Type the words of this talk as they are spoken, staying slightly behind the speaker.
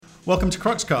Welcome to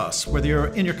Cruxcast. Whether you're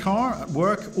in your car, at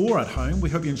work, or at home,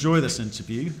 we hope you enjoy this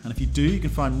interview. And if you do, you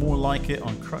can find more like it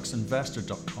on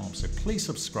cruxinvestor.com. So please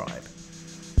subscribe.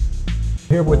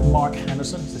 Here with Mark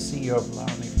Henderson, the CEO of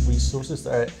Laramie Resources,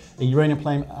 a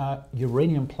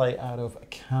uranium play out of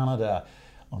Canada,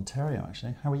 Ontario,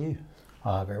 actually. How are you?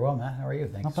 Very well, Matt. How are you?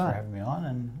 Thanks for having me on,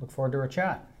 and look forward to our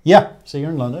chat. Yeah. So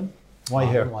you're in London. Why are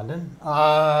you here? In London.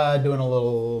 Doing a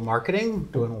little marketing,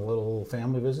 doing a little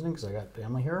family visiting because I got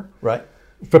family here. Right.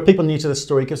 For people new to this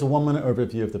story, give us a 1-minute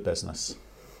overview of the business.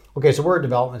 Okay, so we're a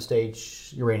development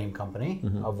stage uranium company,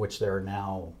 of which there are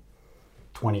now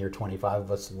 20 or 25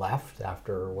 of us left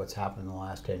after what's happened in the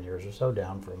last 10 years or so,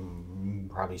 down from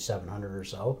probably 700 or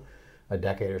so a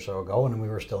decade or so ago, and we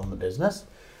were still in the business.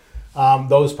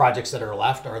 Those projects that are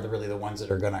left are really the ones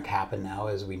that are going to happen now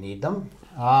as we need them.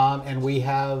 And we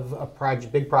have a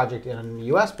big project in the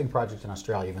US, big project in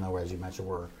Australia, even though, as you mentioned,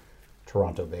 we're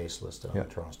Toronto-based, listed on the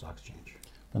Toronto Stock Exchange.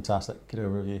 Fantastic. Good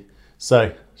overview.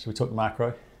 So, should we talk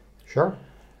macro? Sure.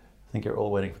 I think you're all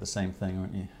waiting for the same thing,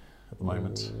 aren't you, at the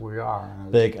moment? We are.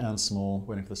 Big and small,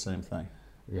 waiting for the same thing.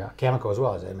 Yeah, Cameco as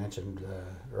well, as I mentioned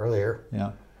earlier.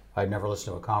 Yeah. I'd never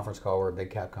listened to a conference call where a big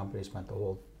cap company spent the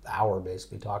whole hour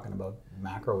basically talking about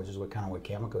macro, which is what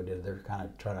Cameco did. They're kind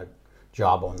of trying to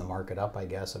job on the market up, I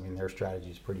guess. I mean, their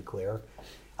strategy is pretty clear.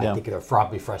 I think they're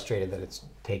probably frustrated that it's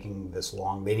taking this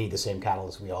long. They need the same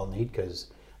catalyst we all need because,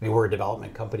 I mean, we're a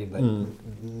development company, but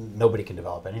nobody can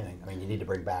develop anything. I mean, you need to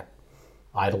bring back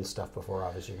idle stuff before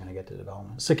obviously you're going to get to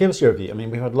development. So give us your view. I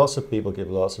mean, we've had lots of people give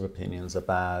lots of opinions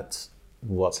about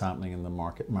what's happening in the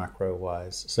market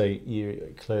macro-wise. So you're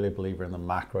clearly a believer in the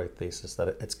macro thesis that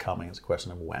it's coming. It's a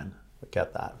question of when. We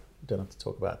get that. We don't have to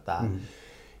talk about that.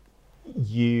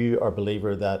 You are a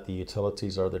believer that the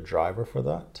utilities are the driver for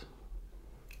that?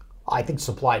 I think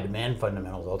supply-demand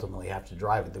fundamentals ultimately have to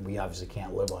drive it. That we obviously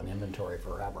can't live on inventory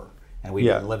forever. And we've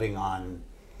been living on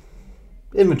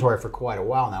inventory for quite a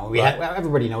while now.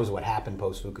 Everybody knows what happened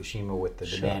post-Fukushima with the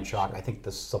demand shock. I think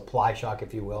the supply shock,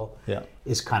 if you will,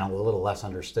 is kind of a little less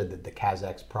understood, that the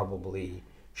Kazakhs probably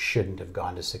shouldn't have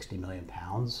gone to 60 million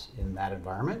pounds in that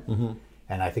environment.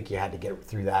 And I think you had to get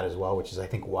through that as well, which is, I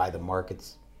think, why the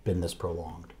market's been this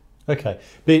prolonged. Okay.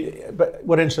 But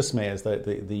what interests me is that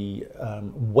the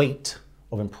weight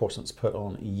of importance put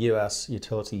on US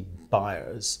utility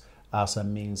buyers as a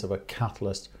means of a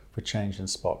catalyst for change in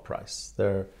spot price.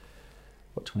 They're,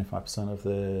 25% of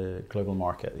the global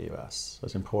market in the US.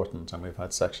 It's important, and we've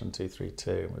had Section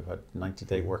 232, we've had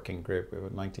 90-day working group, we've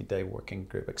had 90-day working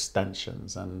group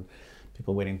extensions, and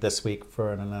people waiting this week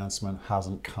for an announcement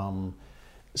hasn't come.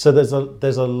 So there's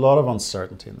a lot of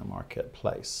uncertainty in the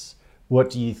marketplace. What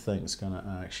do you think is going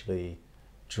to actually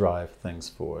drive things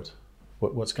forward?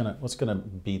 What's going to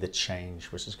be the change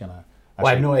which is going to? Well,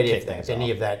 I have no idea if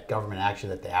any of that government action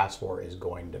that they asked for is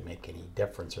going to make any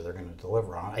difference or they're going to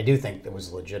deliver on it. I do think there was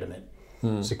a legitimate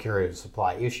security of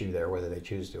supply issue there, whether they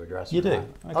choose to address it or not.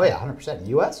 Okay. Oh yeah, 100%. In the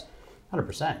U.S.,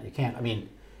 100%. You can't, I mean,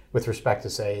 with respect to,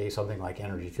 say, something like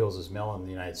Energy Fuels' mill in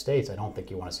the United States, I don't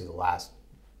think you want to see the last,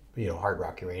 hard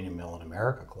rock uranium mill in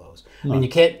America close. No. I mean, you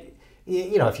can't,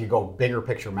 if you go bigger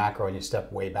picture macro and you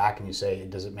step way back and you say,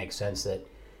 does it make sense that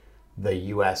the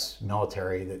U.S.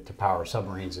 military to power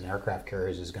submarines and aircraft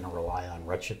carriers is going to rely on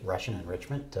Russian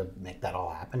enrichment to make that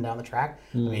all happen down the track?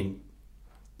 I mean,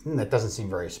 that doesn't seem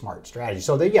very smart strategy.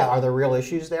 So, are there real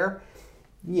issues there?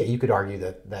 Yeah, you could argue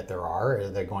that there are. Are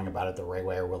they going about it the right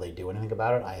way, or will they do anything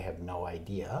about it? I have no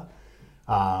idea.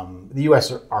 The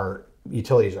U.S.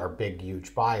 utilities are big,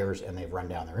 huge buyers, and they've run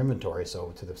down their inventory.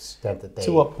 So, to the extent that they,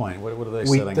 to what point? What are they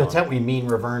setting on? To the extent we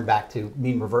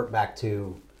revert back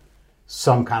to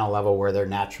some kind of level where they're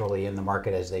naturally in the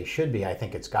market as they should be, I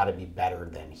think it's got to be better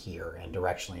than here. And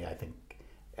directionally,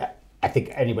 I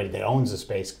think anybody that owns the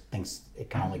space thinks it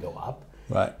can only go up.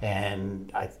 Right.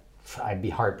 And I'd be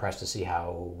hard pressed to see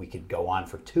how we could go on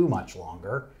for too much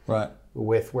longer. Right.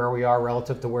 With where we are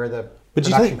relative to where the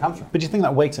production comes from. But do you think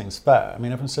that waiting's fair? I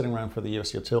mean, everyone's sitting around for the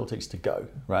US utilities to go,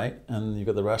 right? And you've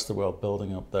got the rest of the world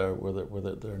building up there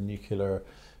with their nuclear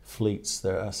fleets,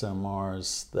 their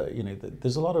SMRs.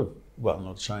 There's a lot of,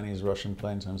 Chinese, Russian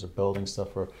play in terms of building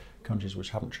stuff for countries which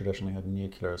haven't traditionally had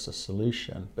nuclear as a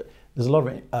solution. But there's a lot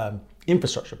of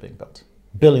infrastructure being built,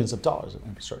 billions of dollars of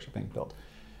infrastructure being built.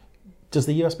 Does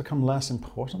the US become less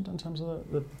important in terms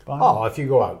of the buying? Oh, if you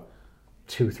go out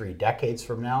 2-3 decades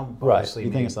from now, obviously,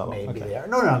 you think it's that long? Maybe they are.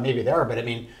 No, maybe they are. But I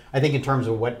mean, I think in terms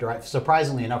of what drives,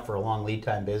 surprisingly enough, for a long lead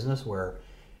time business where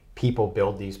people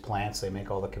build these plants, they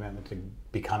make all the commitment to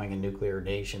becoming a nuclear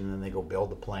nation, and then they go build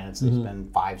the plants. They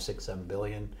spend 5, 6, 7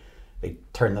 billion. They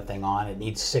turn the thing on. It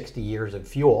needs 60 years of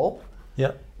fuel.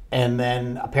 Yeah. And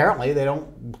then apparently they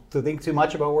don't think too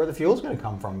much about where the fuel's going to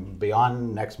come from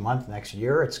beyond next month, next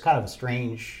year. It's kind of a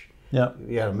strange,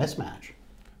 mismatch.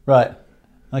 Right.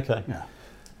 Okay. Yeah.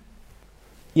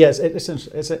 Yes, it's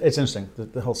interesting,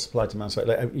 the whole supply demand side.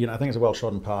 Like, I think it's a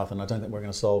well-trodden path, and I don't think we're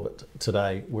going to solve it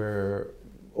today. We're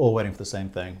all waiting for the same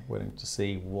thing, waiting to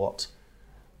see what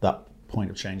that point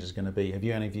of change is going to be. Have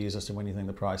you any views as to when you think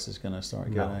the price is going to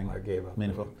start getting I gave up.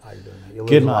 meaningful? I do.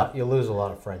 Good man. You lose a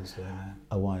lot of friends doing that.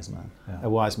 A wise man. Yeah. A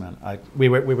wise man. We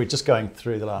were just going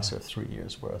through the last sort of 3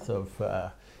 years worth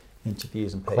of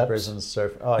interviews and papers Clips. and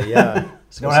stuff. Oh yeah.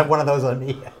 Don't have one of those on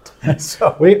me yet.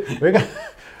 So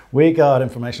we got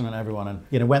information on everyone,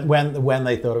 and when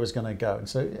they thought it was going to go, and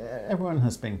so everyone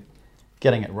has been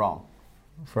getting it wrong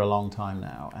for a long time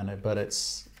now. But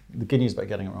it's the good news about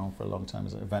getting it wrong for a long time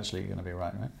is that eventually you're going to be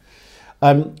right?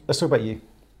 Let's talk about you.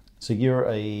 So you're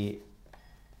a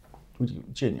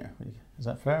junior. Is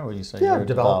that fair? Or would you say you're a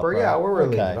developer? Yeah, we're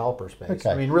really in the developer space.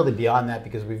 Okay. I mean, really beyond that,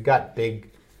 because we've got big,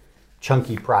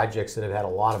 chunky projects that have had a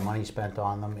lot of money spent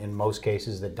on them, in most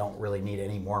cases that don't really need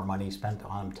any more money spent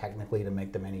on them technically to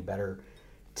make them any better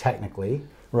technically.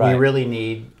 Right. We really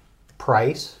need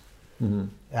price,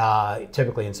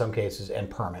 typically in some cases, and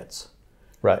permits.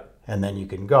 Right. And then you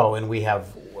can go. And we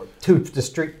have two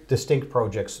distinct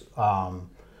projects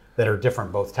that are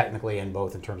different both technically and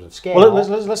both in terms of scale. Well,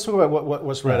 let's talk about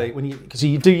what's ready. Because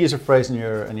you do use a phrase in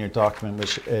your document,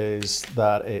 which is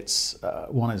that it's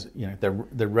one is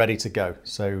they're ready to go.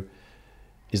 So,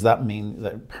 does that mean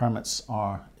that permits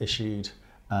are issued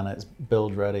and it's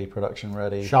build ready, production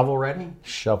ready, Shovel ready?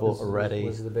 shovel ready?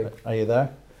 Was the big. Are you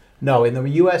there? No, in the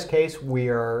U.S. case, is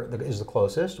the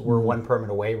closest. We're one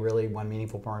permit away, really, one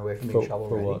meaningful permit away from being shovel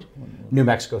ready. What? New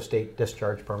Mexico State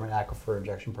discharge permit, aquifer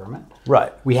injection permit.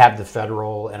 Right. We have the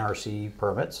federal NRC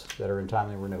permits that are in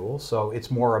timely renewal. So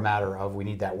it's more a matter of we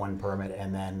need that one permit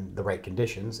and then the right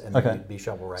conditions, and then we'd be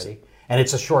shovel ready. And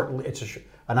it's an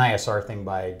ISR thing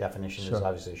by definition. Is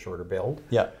obviously a shorter build.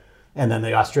 Yeah. And then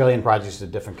the Australian project is a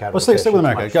different category. Well, stick with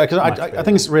America, because I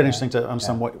think it's really interesting to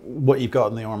understand what you've got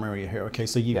in the armory here. Okay,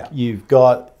 so you've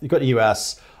got the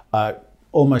US,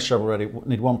 almost shovel ready.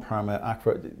 Need one permit.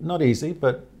 Not easy,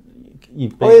 but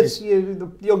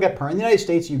you'll get permit. In the United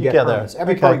States, you get permits.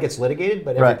 Every permit gets litigated,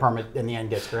 but every permit in the end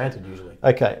gets granted usually.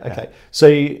 Okay. So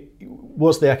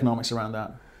what's the economics around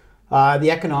that? The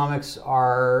economics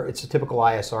it's a typical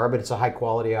ISR, but it's a high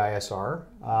quality ISR.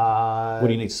 What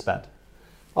do you need to spend?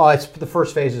 It's the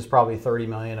first phase is probably $30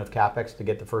 million of capex to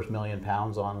get the first £1 million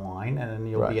online, and then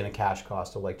you'll be in a cash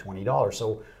cost of like $20.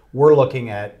 So we're looking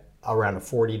at around a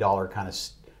 $40 kind of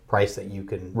price that you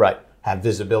can have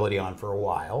visibility on for a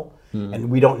while. And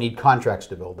we don't need contracts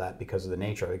to build that because of the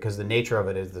nature of it. Because the nature of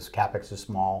it is this capex is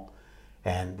small,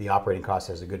 and the operating cost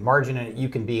has a good margin in it. You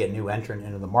can be a new entrant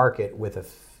into the market with a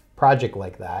project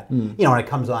like that. And it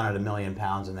comes on at £1 million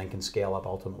and then can scale up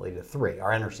ultimately to $3 million.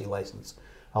 Our NRC license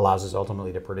allows us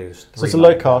ultimately to produce. So it's a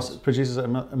low cost. It produces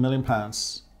 £1 million.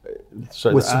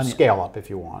 So with some scale up if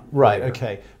you want. Right. Later.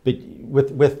 Okay. But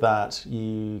with that,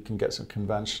 you can get some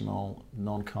conventional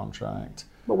non-contract.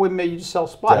 But you just sell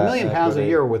spot. £1 million a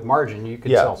year with margin, you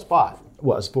can sell spot.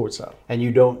 What, as forward sale? And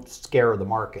you don't scare the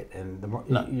market,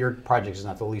 and your project is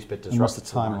not the least bit disruptive. And what's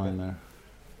the timeline there?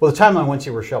 Well, the timeline, once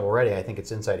you were shovel ready, I think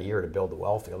it's inside a year to build the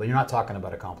well field. And you're not talking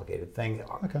about a complicated thing.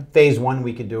 Okay. Phase one,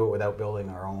 we could do it without building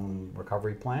our own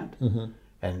recovery plant,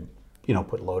 and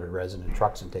put loaded resin in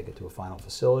trucks and take it to a final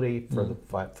facility to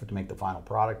make the final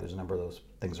product. There's a number of those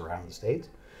things around the States,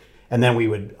 and then we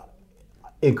would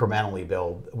incrementally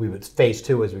build. Phase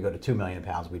two, as we go to £2 million,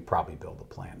 we'd probably build the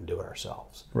plant and do it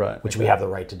ourselves. Right. Which we have the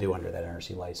right to do under that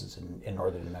NRC license in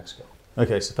northern New Mexico.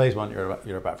 Okay, so phase one,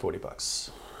 you're about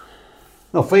 $40.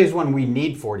 No, phase one, we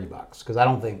need $40 because I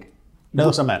don't think. No,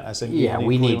 that's what I meant. I said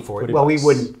we need 40. Well, we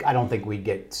wouldn't. I don't think we'd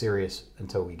get serious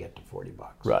until we get to $40.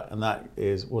 Right, and that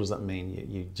is, what does that mean?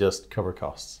 You just cover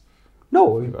costs. No,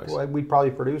 we'd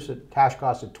probably produce at cash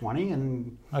cost at 20,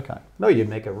 and you'd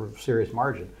make a serious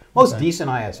margin. Most decent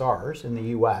ISRs in the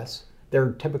U.S.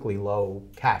 they're typically low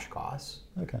cash costs.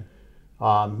 Okay.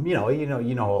 You know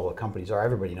who all the companies are.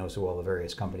 Everybody knows who all the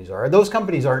various companies are. Those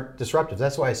companies aren't disruptive.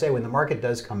 That's why I say when the market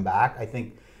does come back, I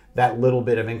think that little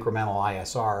bit of incremental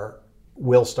ISR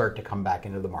will start to come back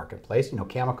into the marketplace.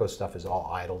 Cameco stuff is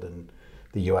all idled in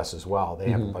the U.S. as well.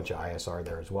 They have a bunch of ISR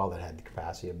there as well that had the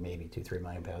capacity of maybe £2-3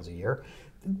 million a year.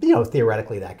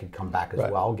 Theoretically that could come back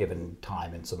as well, given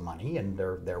time and some money and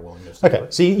their willingness to do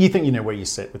it. So you think you know where you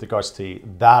sit with regards to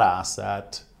that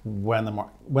asset. When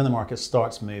the market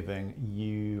starts moving,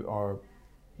 you are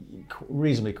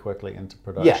reasonably quickly into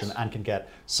production and can get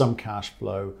some cash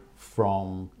flow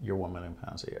from your £1 million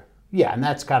a year. Yeah, and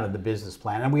that's kind of the business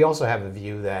plan. And we also have a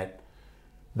view that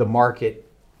the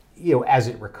market, as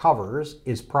it recovers,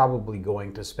 is probably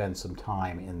going to spend some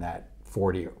time in that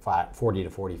 $40 to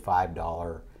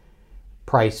 $45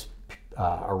 price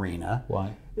arena.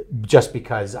 Why? Just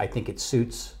because I think it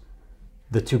suits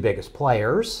the two biggest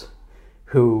players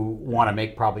who want to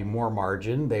make probably more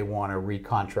margin. They want to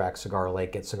recontract Cigar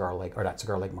Lake, get Cigar Lake, or not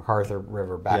Cigar Lake, McArthur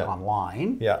River back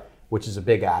online. Yeah. Which is a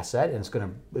big asset, and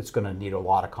it's gonna need a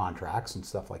lot of contracts and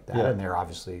stuff like that. Yeah. And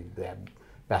they have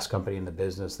best company in the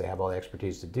business. They have all the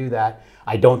expertise to do that.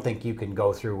 I don't think you can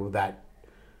go through that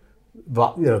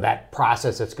that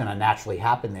process that's going to naturally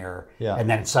happen there, and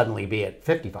then suddenly be at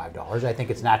 $55. I think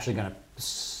it's naturally going to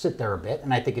sit there a bit,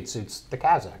 and I think it suits the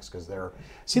Kazakhs because they're.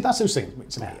 See, that's interesting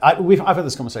to me. I've had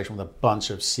this conversation with a bunch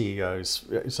of CEOs,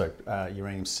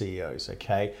 uranium CEOs.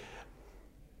 Okay.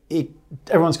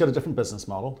 Everyone's got a different business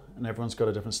model, and everyone's got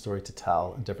a different story to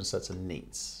tell, and different sets of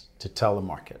needs to tell the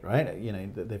market, right?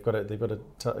 They've got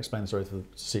to explain the story that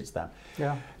suits them.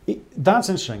 Yeah, that's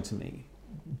interesting to me,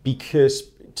 because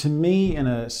to me, in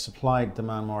a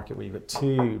supply-demand market where you've got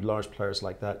two large players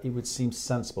like that, it would seem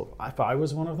sensible. If I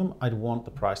was one of them, I'd want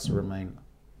the price to remain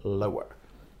lower,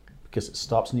 because it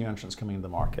stops new entrants coming into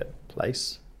the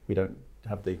marketplace. We don't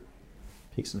have the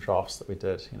peaks and troughs that we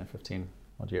did, 15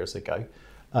 odd years ago.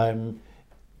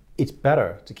 It's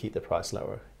better to keep the price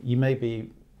lower. You may be,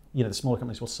 the smaller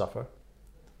companies will suffer,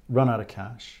 run out of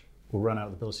cash, or run out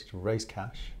of the ability to raise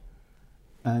cash,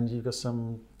 and you've got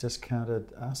some discounted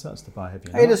assets to buy. Have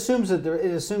you? It assumes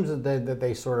that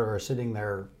they sort of are sitting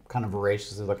there, kind of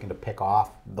voraciously looking to pick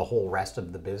off the whole rest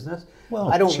of the business. Well,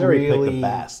 I don't cherry really pick the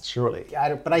best, surely.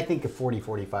 But I think if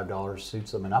 $45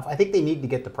 suits them enough, I think they need to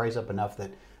get the price up enough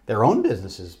that their own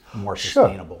business is more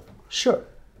sustainable. Sure.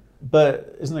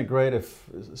 But isn't it great if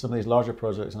some of these larger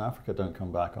projects in Africa don't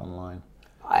come back online?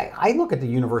 I look at the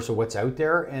universe of what's out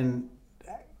there and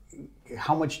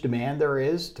how much demand there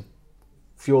is to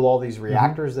fuel all these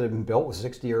reactors that have been built with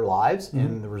 60-year lives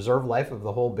and the reserve life of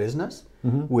the whole business,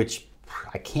 which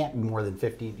I can't be more than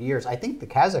 50 years. I think the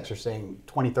Kazakhs are saying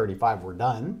 2035 we're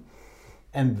done.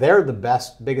 And they're the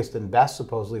biggest and best,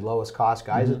 supposedly lowest cost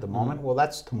guys at the moment. Well,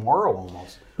 that's tomorrow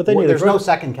almost. But there's no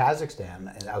second Kazakhstan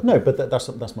out there. No, but that's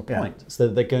my point. Yeah. So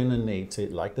they're going to need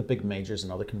to, like the big majors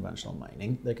and other conventional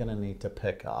mining, they're going to need to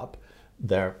pick up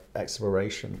their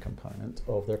exploration component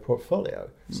of their portfolio.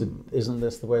 So isn't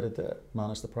this the way to do it?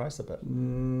 Manage the price a bit.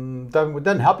 It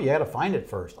doesn't help you. You got to find it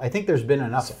first. I think there's been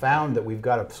enough found that we've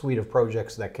got a suite of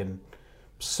projects that can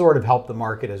sort of help the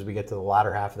market as we get to the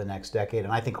latter half of the next decade.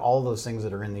 And I think all those things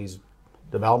that are in these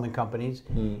development companies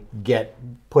get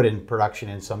put in production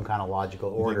in some kind of logical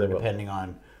order, depending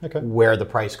on where the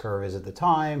price curve is at the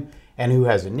time and who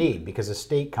has a need. Because a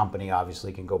state company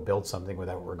obviously can go build something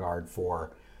without regard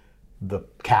for the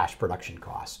cash production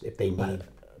cost if they need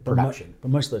production. But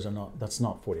most of those are not. That's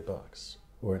not $40.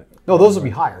 No, those will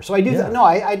be higher. So I do. No,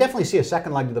 I definitely see a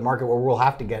second leg to the market where we'll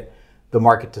have to get the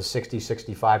market to 60,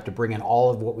 65 to bring in all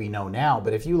of what we know now.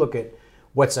 But if you look at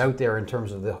what's out there in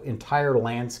terms of the entire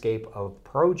landscape of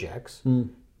projects,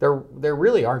 there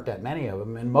really aren't that many of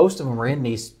them. And most of them are in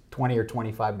these 20 or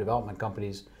 25 development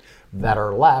companies that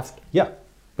are left. Yeah.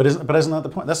 But isn't that the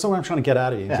point? That's what I'm trying to get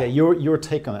out of you. Yeah. Your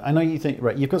take on it. I know you think,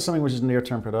 right, you've got something which is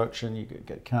near-term production, you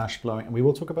get cash flowing, and we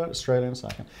will talk about Australia in a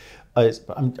second. But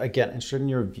I'm, again, interested in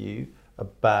your view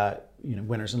about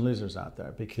winners and losers out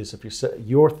there, because if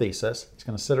your thesis, it's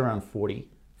going to sit around 40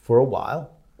 for a while.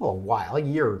 Well, a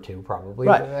year or two probably.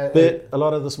 Right, but a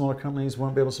lot of the smaller companies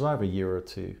won't be able to survive a year or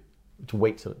two to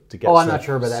wait to get. Oh, I'm not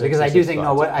sure about that, because I do think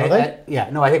I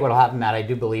think what'll happen, Matt, I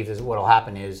do believe is what'll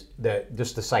happen is that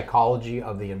just the psychology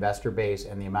of the investor base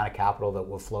and the amount of capital that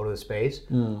will flow to the space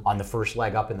on the first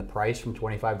leg up in the price from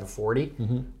 25 to 40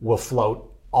 will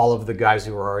float all of the guys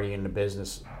who are already in the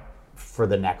business for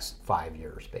the next 5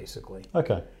 years, basically.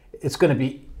 Okay. It's going to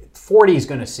be 40 is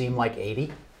going to seem like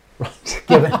 80, right?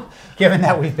 given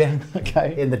that we've been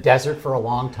in the desert for a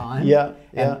long time. Yeah.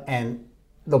 And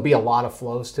there'll be a lot of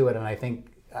flows to it, and I think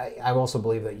I also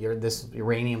believe that this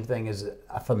uranium thing is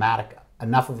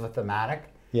enough of a thematic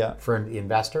for the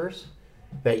investors,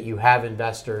 that you have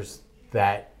investors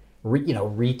that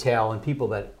retail and people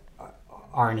that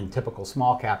aren't in typical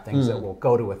small cap things that will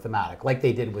go to a thematic, like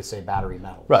they did with, say, battery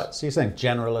metals. Right. So you're saying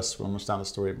generalists will understand the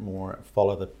story more,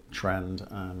 follow the trend,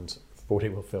 and 40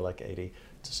 will feel like 80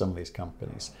 to some of these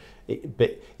companies.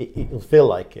 It'll feel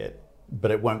like it,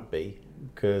 but it won't be,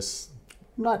 because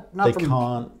they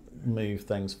can't move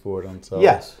things forward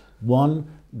until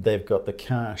one, they've got the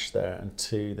cash there, and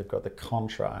two, they've got the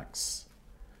contracts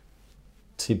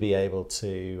to be able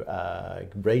to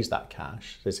raise that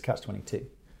cash. There's a catch-22.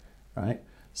 Right,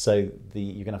 So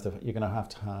you're going to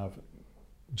have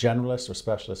generalist or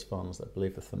specialist funds that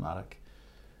believe the thematic.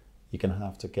 You're going to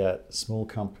have to get small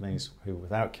companies who,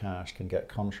 without cash, can get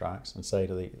contracts and say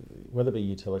to whether it be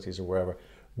utilities or wherever,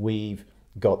 we've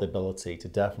got the ability to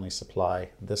definitely supply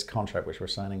this contract which we're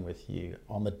signing with you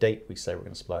on the date we say we're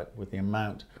going to supply it, with the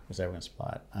amount we say we're going to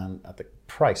supply it, and at the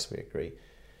price we agree.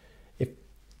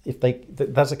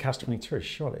 That's a catch-22,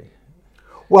 surely.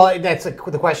 Well,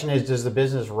 the question is, does the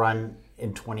business run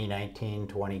in 2019,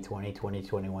 2020,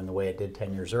 2021 the way it did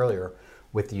 10 years earlier,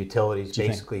 with the utilities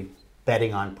basically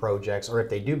betting on projects? Or if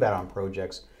they do bet on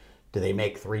projects, do they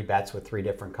make 3 bets with 3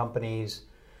 different companies?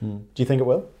 Do you think it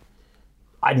will?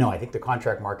 I think the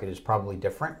contract market is probably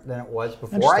different than it was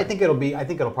before. I think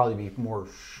it'll probably be more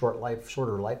shorter life,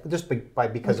 just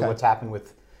because of what's happened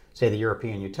with, say, the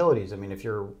European utilities. I mean, if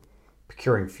you're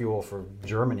procuring fuel for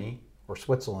Germany or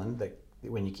Switzerland,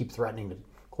 when you keep threatening to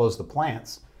close the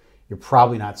plants, you're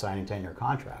probably not signing 10-year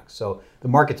contracts. So the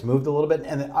market's moved a little bit.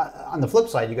 And on the flip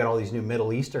side, you got all these new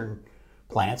Middle Eastern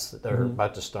plants that are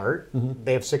about to start.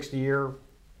 They have 60-year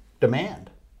demand.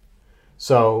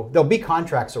 So there'll be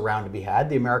contracts around to be had.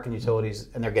 The American utilities,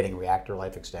 and they're getting reactor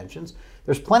life extensions.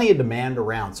 There's plenty of demand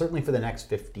around, certainly for the next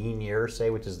 15 years, say,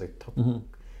 which is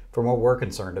from what we're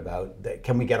concerned about.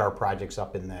 Can we get our projects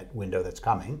up in that window that's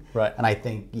coming? Right. And I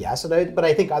think yes, but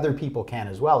I think other people can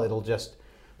as well. It'll just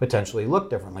potentially look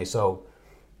differently. So,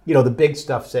 the big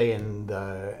stuff, say, in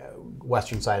the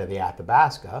western side of the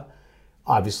Athabasca,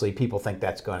 obviously people think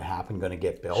that's going to happen, going to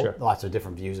get built. Sure. Lots of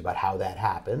different views about how that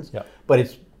happens. Yep. But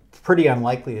it's pretty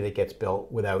unlikely that it gets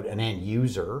built without an end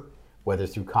user, whether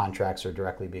through contracts or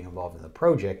directly being involved in the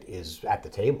project, is at the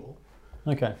table.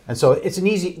 Okay. And so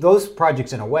those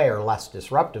projects in a way are less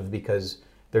disruptive because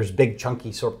there's big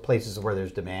chunky sort of places where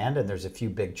there's demand and there's a few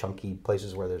big chunky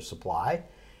places where there's supply.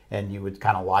 And you would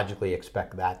kind of logically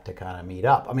expect that to kind of meet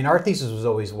up. I mean, our thesis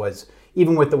was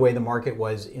even with the way the market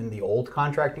was in the old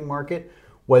contracting market,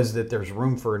 was that there's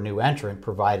room for a new entrant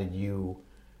provided you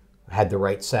had the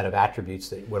right set of attributes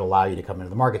that would allow you to come into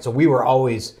the market. So we were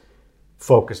always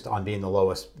focused on being the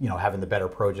lowest, having the better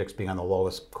projects, being on the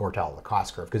lowest quartile of the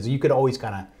cost curve, because you could always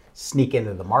kind of sneak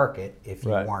into the market if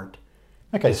you weren't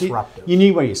disruptive. So you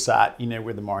knew where you sat, you know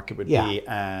where the market would be,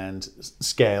 and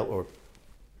scale or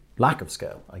lack of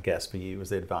scale, I guess, for you was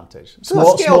the advantage.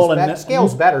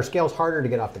 Scale's better. Scale's harder to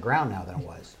get off the ground now than it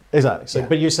was. Exactly. So,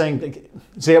 but you're saying,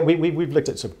 we've looked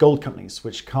at sort of gold companies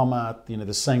which come at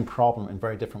the same problem in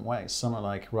very different ways. Some are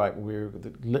like, right, we're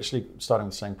literally starting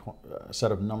with the same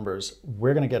set of numbers.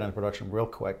 We're going to get into production real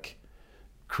quick,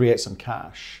 create some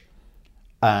cash,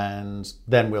 and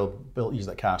then we'll use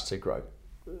that cash to grow.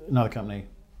 Another company,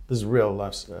 this is a real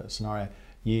life scenario.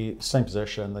 Same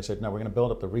position. They said, no, we're going to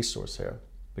build up the resource here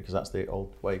because that's the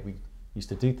old way we used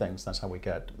to do things. That's how we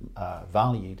get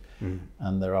valued,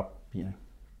 and they're up,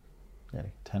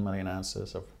 10 million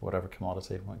ounces of whatever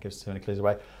commodity, what gives 200 kilos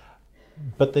away.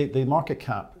 But the market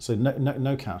cap, so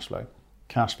no cash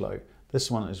flow,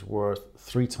 this one is worth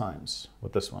 3 times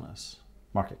what this one is,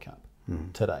 market cap,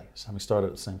 today. So we started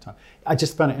at the same time. I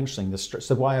just found it interesting. That's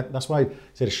why I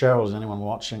say to shareholders, anyone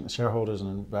watching, shareholders and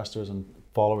investors and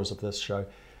followers of this show,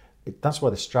 that's why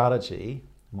the strategy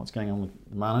and what's going on with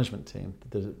the management team,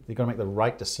 they've got to make the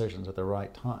right decisions at the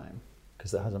right time,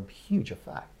 because that has a huge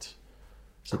effect.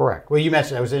 So, correct. Well,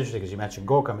 that was interesting because you mentioned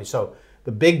gold companies. So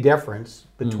the big difference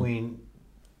between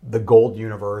the gold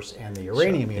universe and the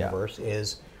uranium universe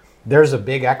is there's a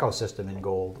big ecosystem in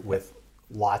gold with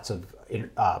lots of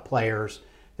players.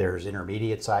 There's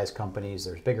intermediate sized companies,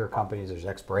 there's bigger companies, there's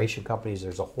exploration companies,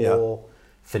 there's a whole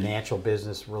financial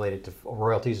business related to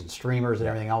royalties and streamers and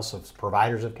everything else of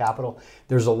providers of capital.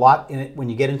 There's a lot in it. When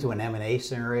you get into an M&A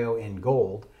scenario in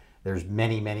gold, there's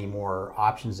many, many more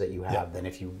options that you have than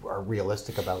if you are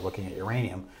realistic about looking at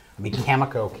uranium. I mean,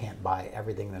 Cameco can't buy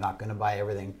everything. They're not going to buy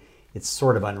everything. It's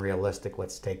sort of unrealistic.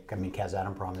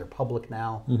 Kazatomprom, they're public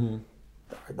now.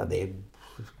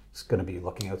 It's going to be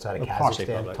looking outside of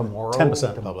Kazakhstan tomorrow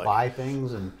 10% to public. Buy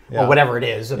things and or whatever it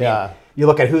is. I mean, you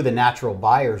look at who the natural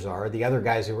buyers are. The other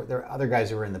guys who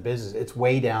are in the business. It's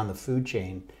way down the food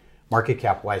chain, market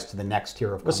cap wise, to the next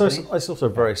tier of companies. So it's also a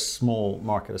very small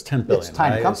market. It's 10 billion. It's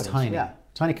tiny companies. It's tiny.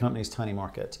 Tiny companies, tiny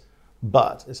market,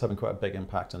 but it's having quite a big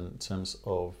impact in terms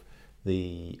of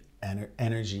the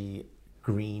energy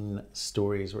green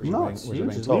stories which are being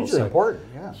told. Hugely important.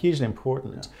 Yeah. Hugely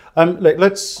important.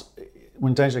 Let's.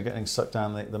 When days are getting sucked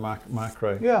down the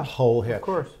macro hole here. Of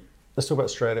course. Let's talk about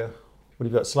Australia. What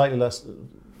have you got? Slightly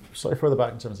further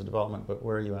back in terms of development, but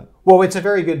where are you at? Well, it's a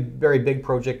very big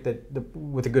project that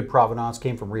with a good provenance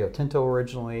came from Rio Tinto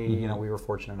originally. We were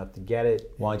fortunate enough to get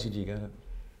it. Why did you get it?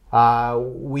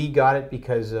 We got it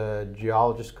because a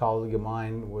geologist colleague of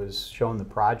mine was shown the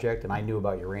project, and I knew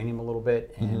about uranium a little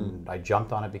bit, and I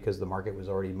jumped on it because the market was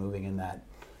already moving in that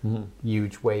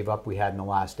huge wave up we had in the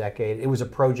last decade. It was a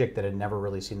project that had never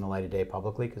really seen the light of day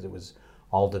publicly because it was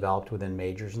all developed within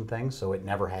majors and things, so it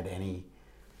never had any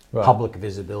public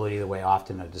visibility the way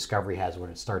often a discovery has when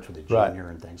it starts with a junior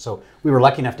and things. So we were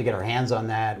lucky enough to get our hands on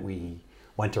that. We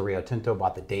went to Rio Tinto,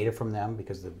 bought the data from them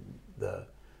because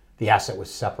the asset was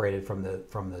separated from the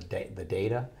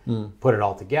data. Put it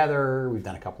all together. We've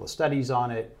done a couple of studies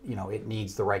on it. You know, it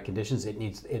needs the right conditions. It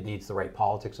needs the right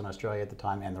politics in Australia at the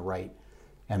time and the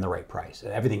right price.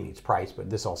 Everything needs price, but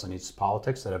this also needs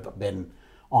politics that have been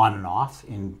on and off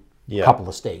in a couple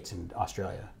of states in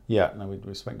Australia. Yeah, no,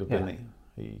 we spoke to Vinny.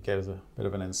 He gave us a bit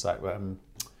of an insight.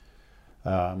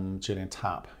 Julian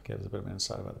Tapp gave us a bit of an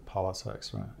insight about the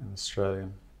politics in Australia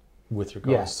with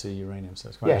regards to uranium. So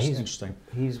it's quite interesting.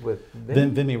 He's with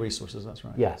Vinny Resources, that's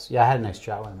right. Yes, I had a nice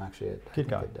chat with him actually at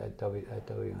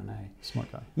WNA.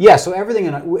 Smart guy. Yeah, so everything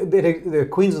the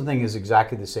Queensland thing is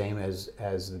exactly the same as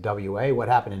the WA. What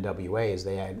happened in WA is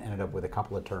they ended up with a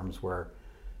couple of terms where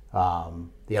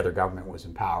the other government was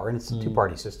in power, and it's a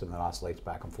two-party system that oscillates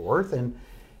back and forth.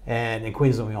 And in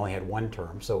Queensland, we only had one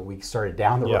term, so we started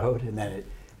down the road, and then it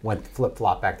went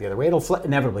flip-flop back the other way. It'll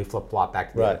inevitably flip-flop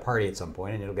back to the other party at some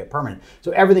point, and it'll get permanent.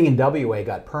 So everything in WA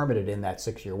got permitted in that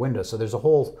 6-year window. So there's a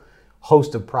whole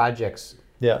host of projects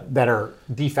that are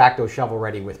de facto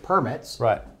shovel-ready with permits,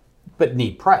 but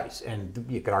need price. And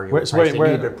you could argue but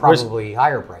probably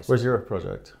higher price. Where's your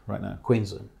project right now?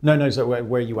 Queensland. No. So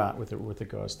where are you at with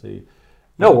regards to?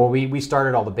 No, well, we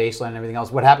started all the baseline and everything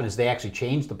else. What happened is they actually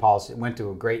changed the policy. It went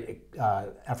to a great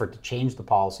effort to change the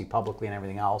policy publicly and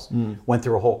everything else. Went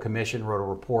through a whole commission, wrote a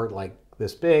report like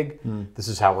this big. This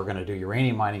is how we're going to do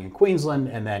uranium mining in Queensland,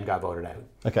 and then got voted out.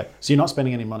 Okay, so you're not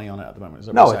spending any money on it at the moment, is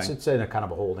that No, what you're it's in a kind of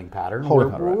a holding pattern.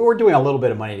 Right. We're doing a little bit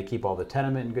of money to keep all the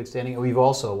tenement in good standing. We've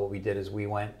also, what we did is we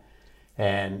went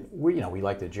and we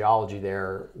liked the geology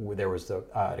there. There was the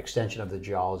extension of the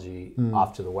geology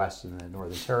off to the west in the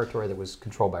Northern Territory that was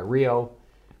controlled by Rio.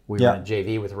 We were in a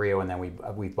JV with Rio, and then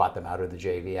we bought them out of the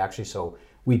JV actually. So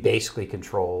we basically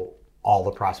control all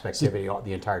the prospectivity,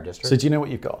 the entire district. So do you know what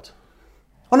you've got?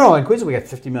 Oh no, in Queensland we got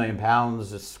 50 million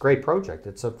pounds. It's a great project.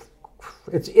 It's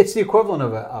the equivalent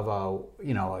of a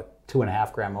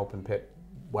 2.5 gram open pit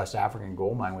West African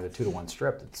gold mine with a 2-to-1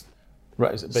 strip. It's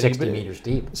 60 meters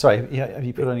deep. Sorry, have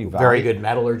you put any value? Very good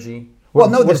metallurgy.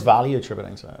 What's value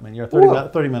attributing to it? I mean, you're a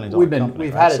 $30 million company.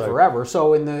 We've had it forever.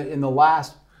 So in the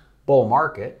last bull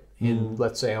market, in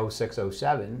let's say 06,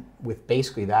 07, with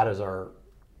basically that as our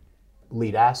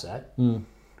lead asset,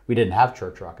 we didn't have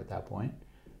Church Rock at that point.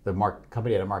 The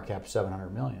company had a market cap of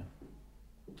 $700 million,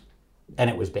 and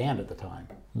it was banned at the time.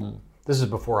 This is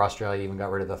before Australia even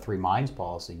got rid of the 3 mines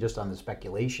policy, just on the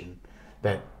speculation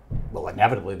that, well,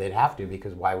 inevitably they'd have to,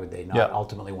 because why would they not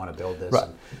ultimately want to build this? Right.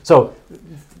 So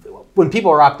when people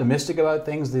are optimistic about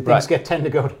things, the things tend to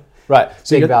go to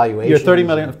big valuations. You're 30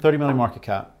 million market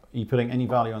cap. Are you putting any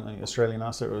value on the Australian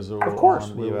asset, or is it of course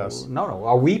on the US? No.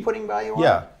 Are we putting value on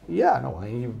it? Yeah, no. I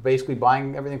mean, you're basically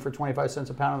buying everything for 25 cents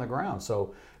a pound on the ground.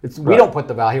 So we don't put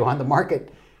the value on the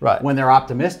market. When they're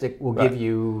optimistic, we'll give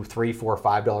you $3, $4,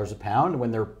 $5 a pound.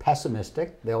 When they're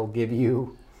pessimistic, they'll give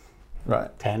you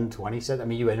 10, 20 cents. I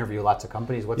mean, you interview lots of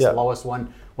companies. What's the lowest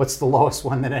one? What's the lowest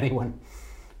one that anyone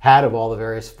had of all the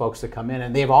various folks that come in?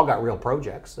 And they've all got real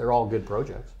projects. They're all good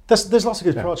projects. There's lots of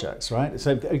good projects, right?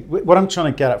 So what I'm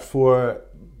trying to get at for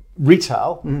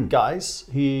retail guys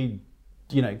who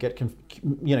can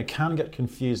get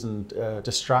confused and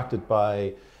distracted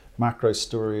by macro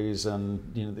stories and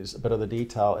there's a bit of the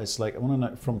detail. It's like I want to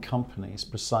know from companies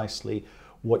precisely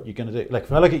what you're going to do. Like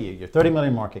if I look at you, you're 30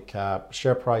 million market cap,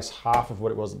 share price half of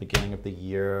what it was at the beginning of the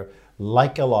year.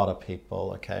 Like a lot of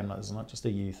people, okay, it's not just a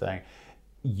you thing.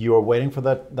 You're waiting for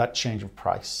that change of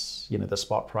price. The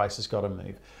spot price has got to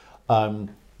move.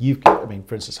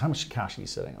 For instance, how much cash are you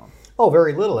sitting on? Oh,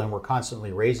 very little, and we're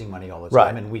constantly raising money all the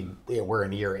time. And we're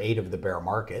in year 8 of the bear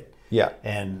market. Yeah.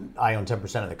 And I own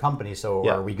 10% of the company, so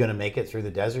are we going to make it through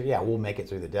the desert? Yeah, we'll make it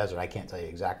through the desert. I can't tell you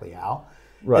exactly how.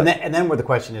 Right. And then where the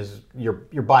question is, you're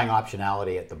buying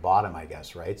optionality at the bottom, I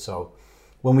guess, right? So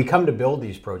when we come to build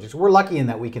these projects, we're lucky in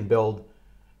that we can build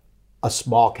a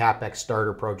small capex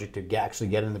starter project to actually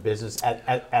get in the business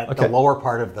at the lower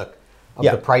part of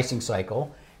the pricing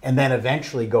cycle, and then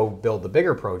eventually go build the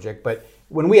bigger project. But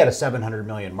when we had a 700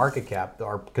 million market cap,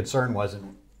 our concern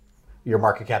wasn't your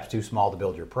market cap's too small to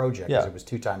build your project because it was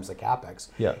 2 times the capex.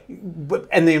 Yeah.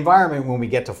 And the environment, when we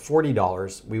get to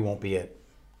 $40, we won't be at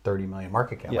 30 million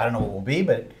market cap. Yeah. I don't know what it will be,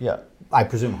 but Yeah. I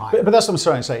presume higher. But that's what I'm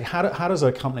trying to say. How does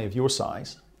a company of your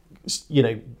size,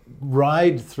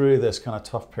 ride through this kind of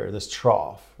tough period, this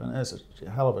trough, and it's a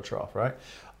hell of a trough, right?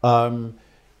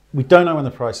 We don't know when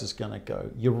the price is going to go.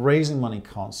 You're raising money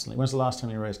constantly. When's the last time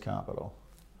you raised capital?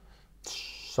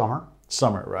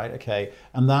 Summer, right? Okay.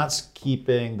 And that's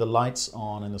keeping the lights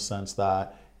on in the sense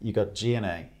that you got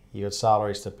G&A, you got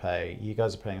salaries to pay. You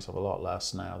guys are paying yourself a lot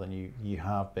less now than you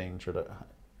have been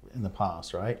in the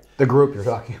past, right? The group you're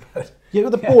talking about. Yeah,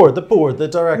 the board, the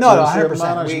directors, No, the 100%.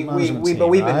 management But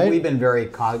team, right? we've been very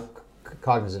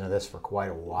cognizant of this for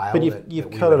quite a while. But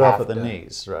you've cut it off at the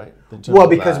knees, right? Well,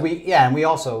 because and we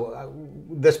also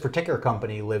this particular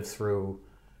company lived through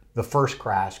the first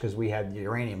crash because we had the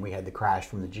uranium. We had the crash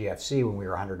from the GFC when we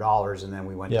were $100, and then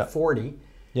we went to 40.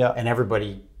 Yeah. And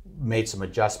everybody made some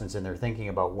adjustments in their thinking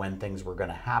about when things were going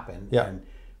to happen. Yeah. And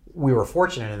we were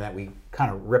fortunate in that we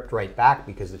kind of ripped right back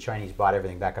because the Chinese bought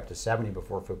everything back up to 70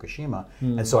 before Fukushima.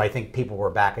 And so I think people were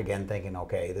back again thinking,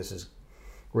 okay, this is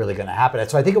really going to happen. And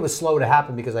so I think it was slow to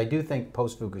happen because I do think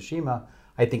post-Fukushima,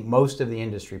 I think most of the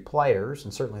industry players,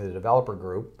 and certainly the developer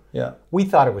group, we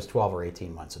thought it was 12 or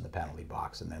 18 months in the penalty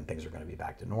box, and then things are going to be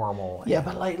back to normal. Yeah,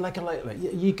 but like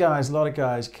you guys, a lot of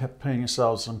guys kept paying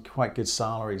yourselves some quite good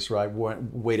salaries, right?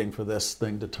 Waiting for this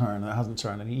thing to turn. It hasn't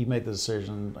turned, and you made the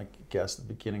decision, I guess, at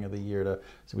the beginning of the year to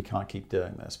say we can't keep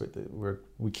doing this.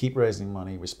 We keep raising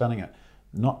money, we're spending it.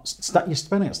 You're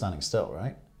spending it standing still,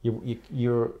 right?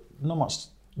 You're not much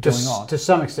going on. To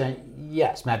some extent,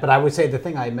 yes, Matt. But I would say the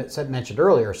thing I mentioned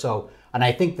earlier. And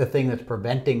I think the thing that's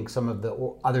preventing some of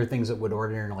the other things that would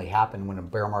ordinarily happen when a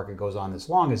bear market goes on this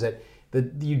long is that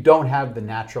you don't have the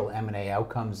natural M&A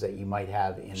outcomes that you might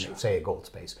have in, say, a gold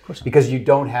space. Because you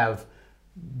don't have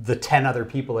the 10 other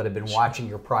people that have been watching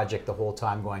your project the whole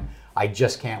time going, I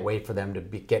just can't wait for them to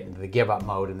get into the give-up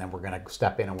mode, and then we're going to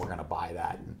step in and we're going to buy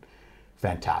that. And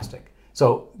fantastic.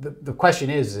 So the question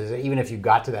is even if you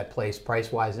got to that place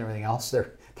price-wise and everything else,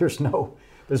 there's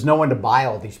no one to buy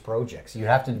all these projects. You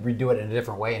have to redo it in a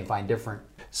different way and find different.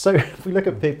 So if we look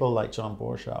at people like John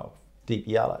Borshoff, Deep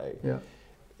Yellow,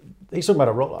 he's talking about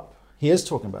a roll-up. He is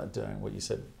talking about doing what you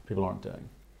said people aren't doing.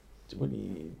 Do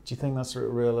you think that's a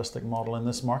realistic model in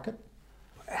this market?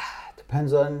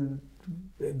 Depends on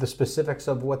the specifics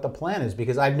of what the plan is,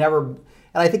 because I've never, and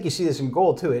I think you see this in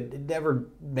gold too, it never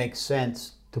makes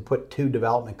sense to put two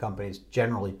development companies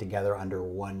generally together under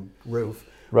one roof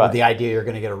with the idea you're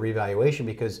going to get a revaluation,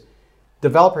 because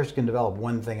developers can develop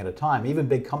one thing at a time. Even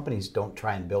big companies don't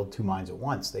try and build two mines at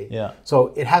once.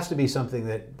 So it has to be something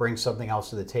that brings something else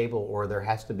to the table, or there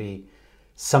has to be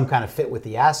some kind of fit with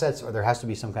the assets, or there has to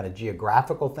be some kind of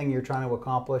geographical thing you're trying to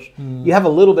accomplish. You have a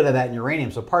little bit of that in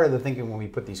uranium. So part of the thinking when we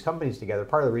put these companies together,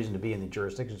 part of the reason to be in the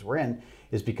jurisdictions we're in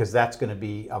is because that's going to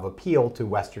be of appeal to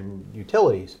Western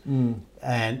utilities.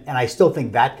 And I still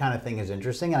think that kind of thing is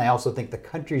interesting. And I also think the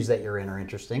countries that you're in are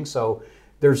interesting. So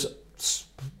there's,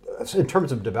 in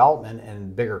terms of development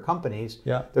and bigger companies,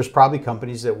 there's probably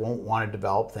companies that won't want to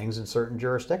develop things in certain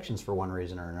jurisdictions for one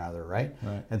reason or another, right?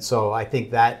 And so I think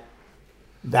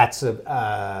that's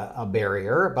a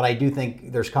barrier, but I do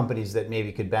think there's companies that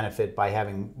maybe could benefit by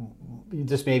having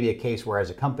just maybe a case where as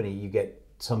a company you get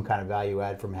some kind of value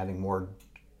add from having more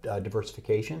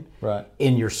diversification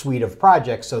in your suite of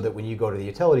projects, so that when you go to the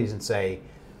utilities and say,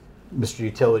 Mr.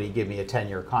 Utility, give me a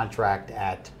 10-year contract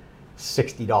at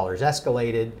 $60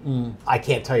 escalated, I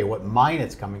can't tell you what mine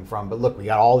it's coming from, but look, we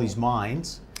got all these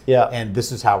mines. And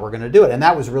this is how we're going to do it. And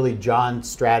that was really John's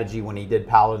strategy when he did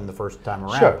Paladin the first time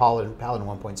around, Paladin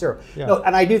 1.0. No,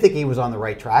 and I do think he was on the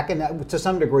right track. And to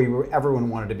some degree, everyone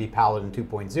wanted to be Paladin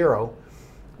 2.0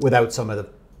 without some of the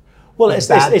it's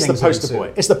the poster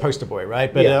boy. It's the poster boy,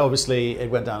 right? But obviously, it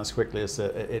went down as quickly as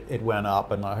it went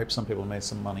up. And I hope some people made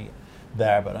some money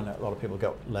there, but I know a lot of people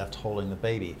got left holding the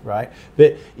baby, right?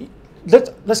 But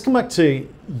let's come back to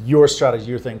your strategy,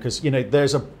 your thing, because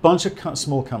there's a bunch of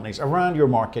small companies around your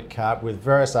market cap with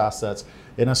various assets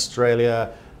in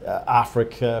Australia,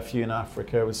 Africa, a few in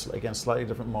Africa with, again, slightly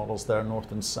different models there,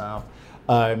 north and south.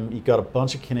 You've got a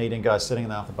bunch of Canadian guys sitting in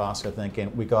the Athabasca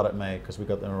thinking, we got it made because we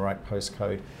got the right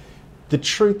postcode. The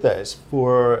truth is,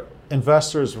 for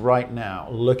investors right now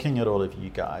looking at all of you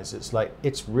guys,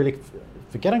 it's really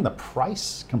forgetting the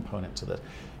price component to this.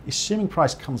 Assuming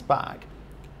price comes back,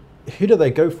 who do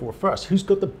they go for first? Who's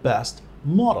got the best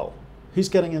model? Who's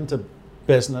getting into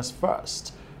business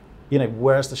first?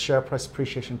 Where's the share price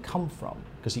appreciation come from?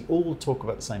 Because you all talk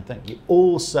about the same thing. You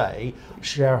all say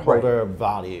shareholder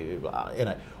value.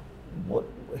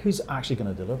 Who's actually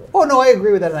going to deliver? Oh no, I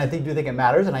agree with that, and do think it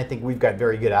matters. And I think we've got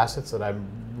very good assets that I'm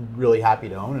really happy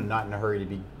to own, and not in a hurry to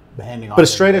be handing on. But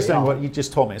Australia's to doing everybody what you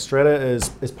just told me. Australia is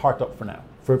parked up for now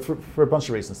for a bunch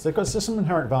of reasons. There's some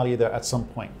inherent value there at some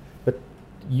point. But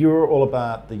you're all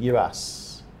about the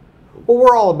US. Well,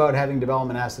 we're all about having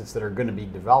development assets that are going to be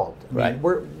developed. I Right.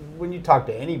 mean, when you talk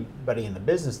to anybody in the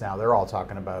business now, they're all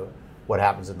talking about what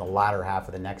happens in the latter half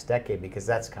of the next decade, because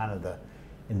that's kind of the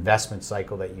investment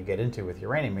cycle that you get into with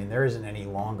uranium. I mean, there isn't any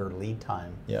longer lead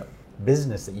time Yeah.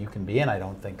 business that you can be in, I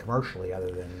don't think, commercially,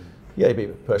 other than Yeah, you'd be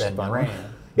pushed than by uranium.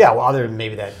 Yeah, well, other than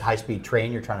maybe that high-speed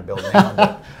train you're trying to build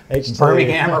now in H2.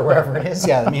 Birmingham or wherever it is.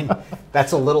 Yeah, I mean,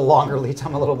 that's a little longer lead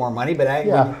time, a little more money. But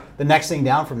the next thing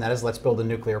down from that is let's build a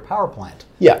nuclear power plant.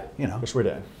 Yeah, You know. which we're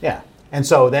doing. Yeah. And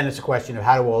so then it's a question of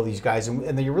how do all these guys,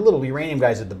 and the little uranium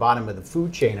guys at the bottom of the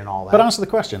food chain and all that. But answer the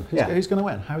question: Yeah. who's going to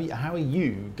win? How are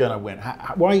you going to win?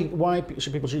 Why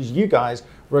should people choose you guys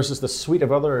versus the suite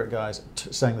of other guys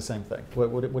saying the same thing?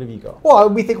 What have you got? Well,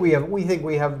 we think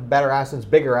we have better assets,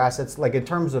 bigger assets. Like in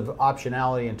terms of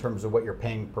optionality, in terms of what you're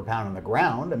paying per pound on the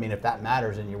ground. I mean, if that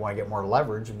matters and you want to get more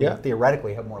leverage, we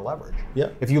theoretically have more leverage. Yeah.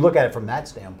 If you look at it from that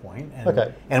standpoint. And,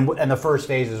 Okay. And the first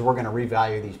phase is we're going to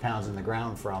revalue these pounds in the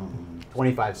ground from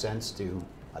 25 cents to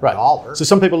a Right. dollar. So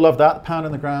some people love that pound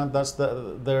in the ground.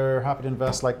 They're happy to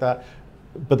invest like that.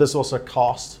 But there's also a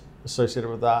cost associated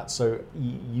with that. So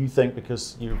you think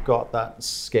because you've got that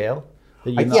scale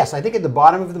that Yes, I think at the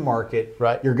bottom of the market,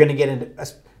 Right. you're going to get into.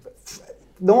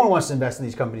 No one wants to invest in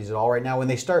these companies at all right now. When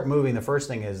they start moving, the first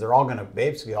thing is they're all going to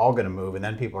basically all going to move, and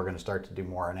then people are going to start to do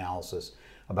more analysis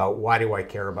about why do I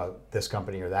care about this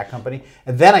company or that company.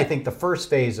 And then I think the first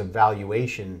phase of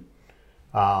valuation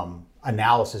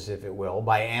analysis, if it will,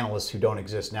 by analysts who don't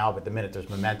exist now, but the minute there's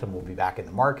momentum, we'll be back in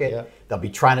the market. Yeah. They'll be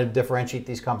trying to differentiate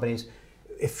these companies.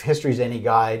 If history's any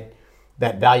guide,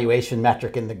 that valuation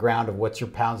metric in the ground of what's your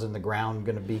pounds in the ground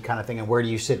going to be kind of thing, and where do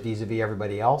you sit vis-a-vis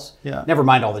everybody else? Yeah. Never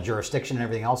mind all the jurisdiction and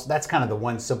everything else. That's kind of the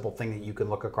one simple thing that you can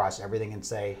look across everything and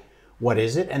say, what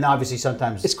is it? And obviously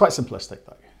sometimes It's quite simplistic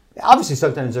though. Obviously,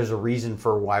 sometimes there's a reason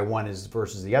for why one is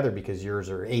versus the other, because yours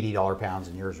are $80 pounds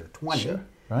and yours are 20.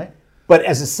 Right. But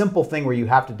as a simple thing where you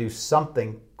have to do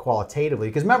something qualitatively,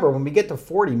 because remember, when we get to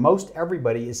 40, most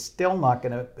everybody is still not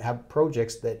going to have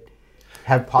projects that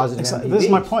have positive Exactly. NPVs. This is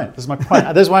my point. This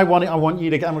is why I want you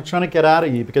to. I'm trying to get out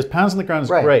of you because pounds in the ground is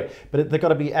Right. great, but they've got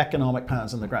to be economic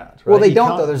pounds in the ground. Right? Well, they You don't,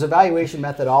 can't- though. There's a valuation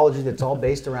methodology that's all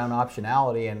based around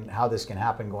optionality and how this can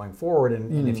happen going forward.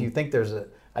 And if you think there's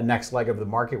a next leg of the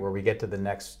market where we get to the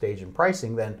next stage in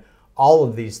pricing, then all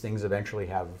of these things eventually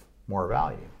have more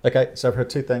value. Okay, so I've heard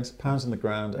two things: pounds in the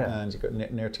ground, Yeah. and you've got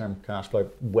near-term cash flow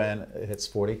when it hits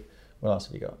 40. What else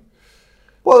have you got?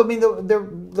 Well, I mean,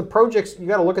 the projects, you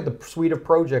got to look at the suite of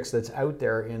projects that's out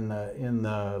there in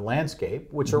the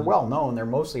landscape, which are well known. They're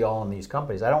mostly all in these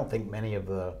companies. I don't think many of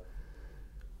when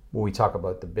we talk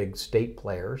about the big state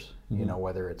players, you know,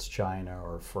 whether it's China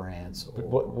or France. Or,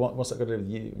 What's that got to do with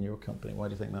you and your company? Why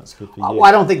do you think that's good for you? well,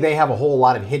 I don't think they have a whole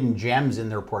lot of hidden gems in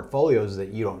their portfolios that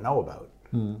you don't know about.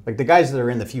 Like the guys that are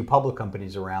in the few public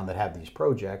companies around that have these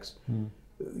projects,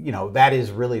 you know, that is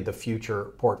really the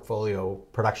future portfolio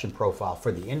production profile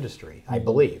for the industry, I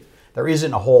believe. There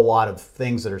isn't a whole lot of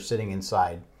things that are sitting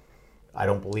inside, I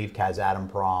don't believe,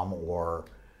 Kazatomprom or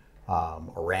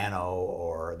Orano,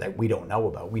 or that we don't know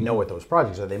about. We know what those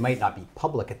projects are. They might not be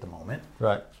public at the moment.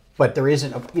 Right. But there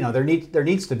isn't, there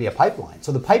needs to be a pipeline.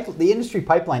 So the industry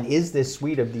pipeline is this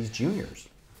suite of these juniors,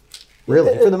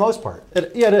 really, for the most part.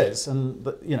 It is, and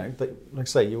like I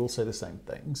say, you all say the same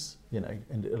things.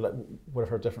 And what I've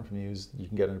heard different from you is you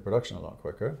can get into production a lot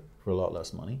quicker for a lot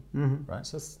less money, right?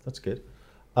 So that's good.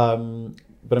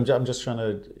 But I'm just trying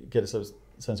to get a sort of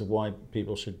sense of why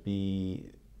people should be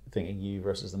thinking you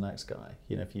versus the next guy.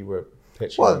 If you were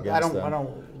pitching against them. I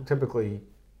don't typically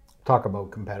talk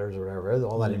about competitors or whatever.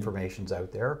 All that information's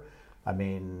out there. I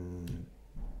mean,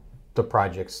 the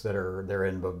projects they're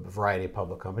in a variety of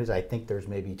public companies. I think there's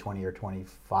maybe 20 or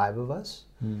 25 of us.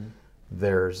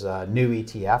 There's a new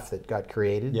ETF that got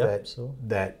created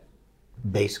that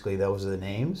basically those are the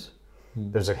names.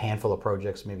 There's a handful of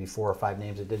projects, maybe 4 or 5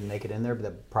 names that didn't make it in there, but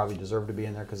that probably deserve to be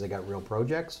in there because they got real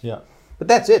projects. Yeah. But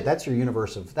that's it. That's your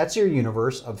universe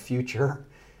of future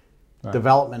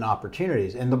development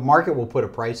opportunities, and the market will put a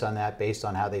price on that based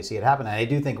on how they see it happen. And I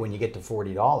do think when you get to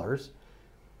 $40,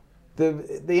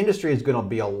 the industry is going to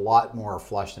be a lot more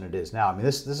flush than it is now. I mean,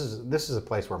 this is a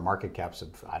place where market caps have,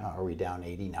 I don't know, are we down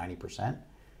 80-90%?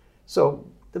 So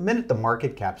the minute the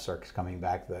market cap starts coming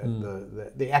back, the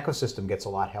ecosystem gets a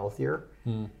lot healthier,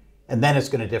 and then it's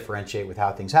going to differentiate with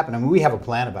how things happen. I mean, we have a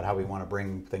plan about how we want to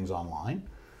bring things online.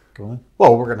 Go on.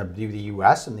 Well, we're going to do the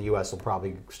U.S., and the U.S. will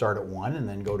probably start at 1 and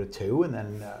then go to 2, and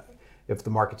then if the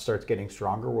market starts getting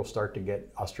stronger, we'll start to get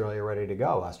Australia ready to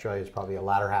go. Australia is probably a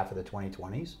latter half of the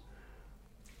 2020s.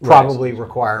 Probably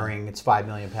requiring, it's 5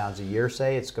 million pounds a year,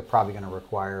 say. It's probably going to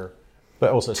require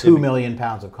but also 2 million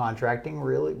pounds of contracting,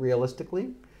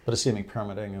 realistically. But assuming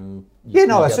permitting and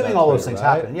assuming all those things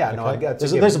happen. Yeah, no, I get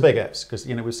there's a big ifs because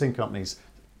we've seen companies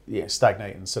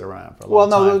stagnate and sit around for a long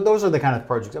time. Well, no, those are the kind of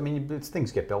projects. I mean,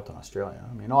 things get built in Australia.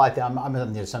 I mean, I'm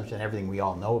on the assumption everything we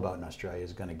all know about in Australia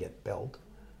is going to get built.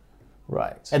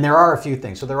 Right. And there are a few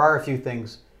things. So there are a few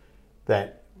things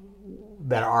that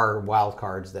are wild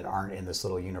cards that aren't in this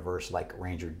little universe, like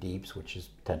Ranger Deeps, which is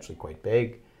potentially quite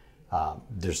big.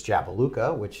 There's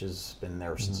Jabiluka, which has been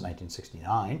there since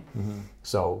 1969.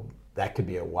 So that could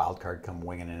be a wild card come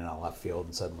winging in a left field,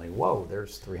 and suddenly, whoa,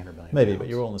 there's 300 million. Maybe, but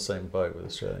you're all in the same boat with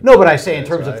Australia. No, but I say in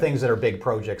terms of things that are big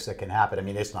projects that can happen. I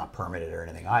mean, it's not permitted or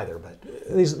anything either. But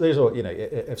these are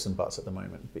ifs and buts at the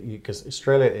moment, because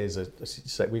Australia is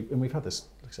we've had this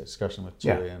discussion with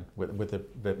Julian with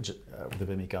the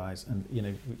Vimy guys, and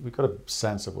we've got a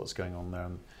sense of what's going on there,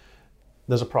 and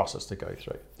there's a process to go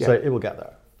through. So it will get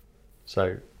there.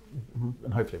 So.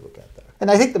 And hopefully we'll get there.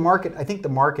 And I think the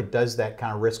market does that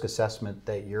kind of risk assessment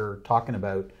that you're talking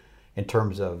about in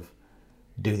terms of,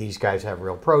 do these guys have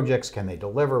real projects? Can they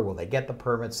deliver? Will they get the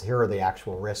permits? Here are the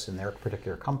actual risks in their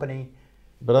particular company.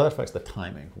 But that affects the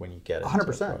timing when you get into 100%.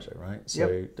 a project, right?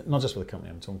 So not just for the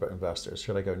company, I'm talking about investors.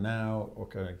 Should I go now or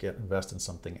can I invest in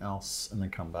something else and then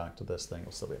come back to this thing?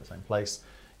 It'll still be in the same place.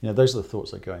 Those are the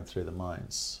thoughts that are going through the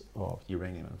minds of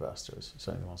uranium investors,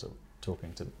 certainly the ones that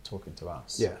talking to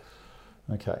us. Yeah.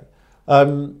 Okay.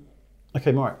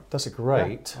 Okay, Mark, that's a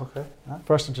great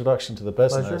first introduction to the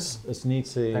business. Pleasure. It's neat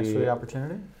to. Thanks for the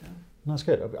opportunity. Yeah. No, it's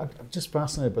good. I'm just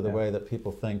fascinated by the way that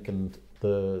people think and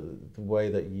the way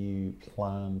that you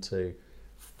plan to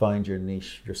find your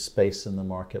niche, your space in the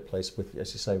marketplace with,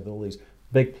 as you say, with all these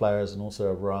big players and also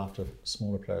a raft of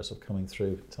smaller players who are coming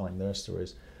through telling their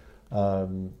stories.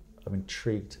 I'm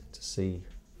intrigued to see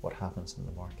what happens in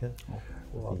the market. Okay.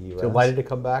 Well, the US. Delighted to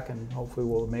come back, and hopefully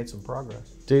we'll have made some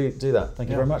progress. Do that. Thank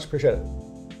you very much. Appreciate it.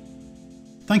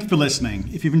 Thank you for listening.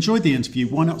 If you've enjoyed the interview,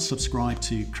 why not subscribe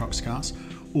to Cruxcast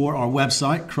or our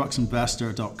website,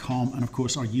 cruxinvestor.com, and of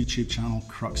course our YouTube channel,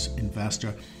 Crux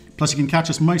Investor. Plus you can catch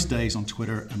us most days on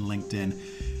Twitter and LinkedIn.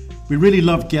 We really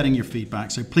love getting your feedback,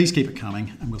 so please keep it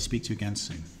coming, and we'll speak to you again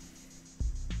soon.